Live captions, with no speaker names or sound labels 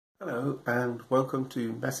Hello and welcome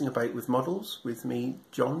to Messing About with Models with me,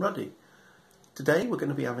 John Ruddy. Today we're going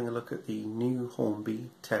to be having a look at the new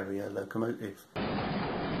Hornby Terrier Locomotive.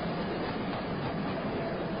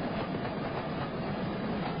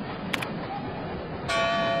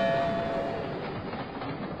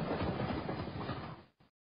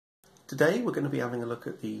 Today we're going to be having a look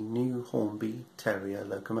at the new Hornby Terrier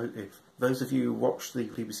Locomotive. Those of you who watched the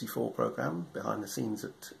BBC4 programme, Behind the Scenes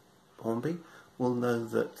at Hornby, will know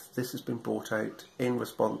that this has been brought out in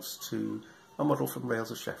response to a model from Rails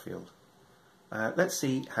of Sheffield. Let's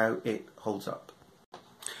see how it holds up.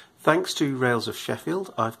 Thanks to Rails of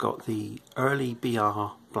Sheffield, I've got the early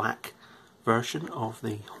BR black version of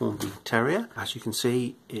the Hornby Terrier. As you can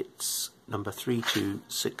see, it's number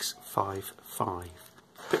 32655.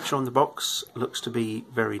 Picture on the box looks to be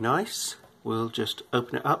very nice. We'll just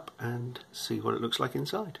open it up and see what it looks like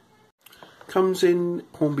inside. Comes in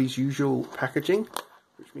Hornby's usual packaging,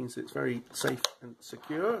 which means it's very safe and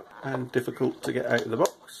secure and difficult to get out of the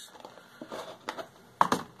box.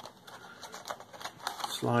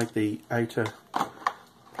 Slide the outer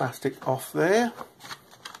plastic off there.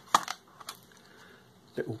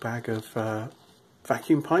 Little bag of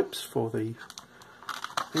vacuum pipes for the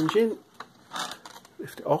engine.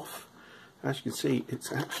 Lift it off. As you can see,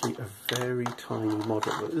 it's actually a very tiny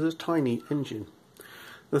model. It's a tiny engine.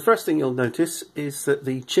 The first thing you'll notice is that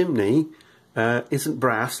the chimney isn't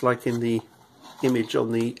brass like in the image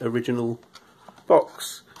on the original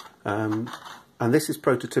box, and this is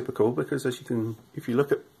prototypical because, as you can, if you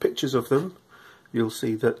look at pictures of them, you'll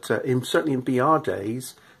see that certainly in BR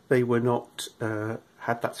days they were not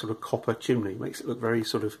had that sort of copper chimney. Makes it look very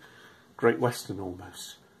sort of Great Western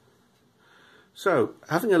almost. So,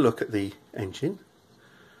 having a look at the engine,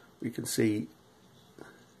 we can see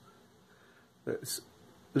that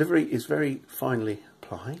livery is very finely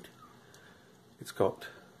applied. It's got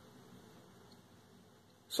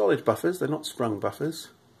solid buffers, they're not sprung buffers,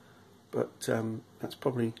 but that's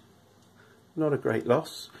probably not a great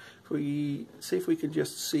loss. If we see if we can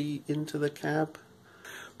just see into the cab,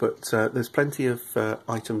 but there's plenty of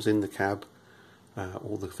items in the cab.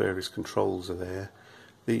 All the various controls are there.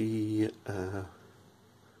 The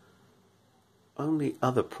only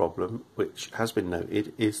other problem which has been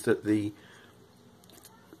noted is that the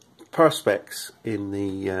perspex in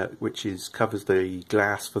the which covers the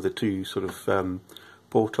glass for the two sort of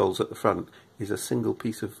portholes at the front is a single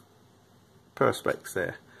piece of perspex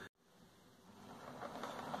there.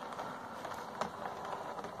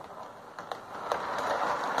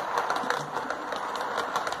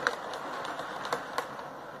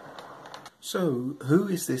 So, who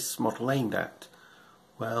is this model aimed at?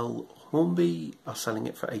 Well, Hornby are selling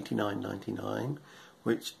it for £89.99,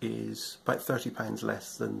 which is about £30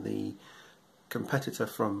 less than the competitor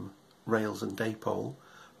from Rails and Dapol,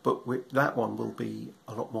 but that one will be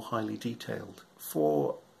a lot more highly detailed.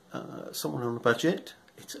 For someone on a budget,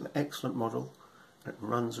 it's an excellent model. It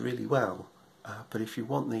runs really well, but if you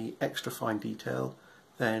want the extra fine detail,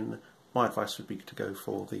 then my advice would be to go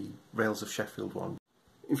for the Rails of Sheffield one.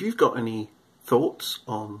 If you've got any thoughts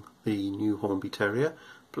on the new Hornby Terrier,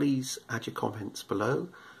 please add your comments below,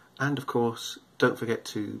 and of course don't forget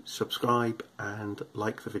to subscribe and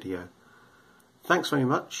like the video. Thanks very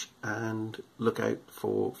much, and look out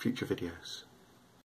for future videos.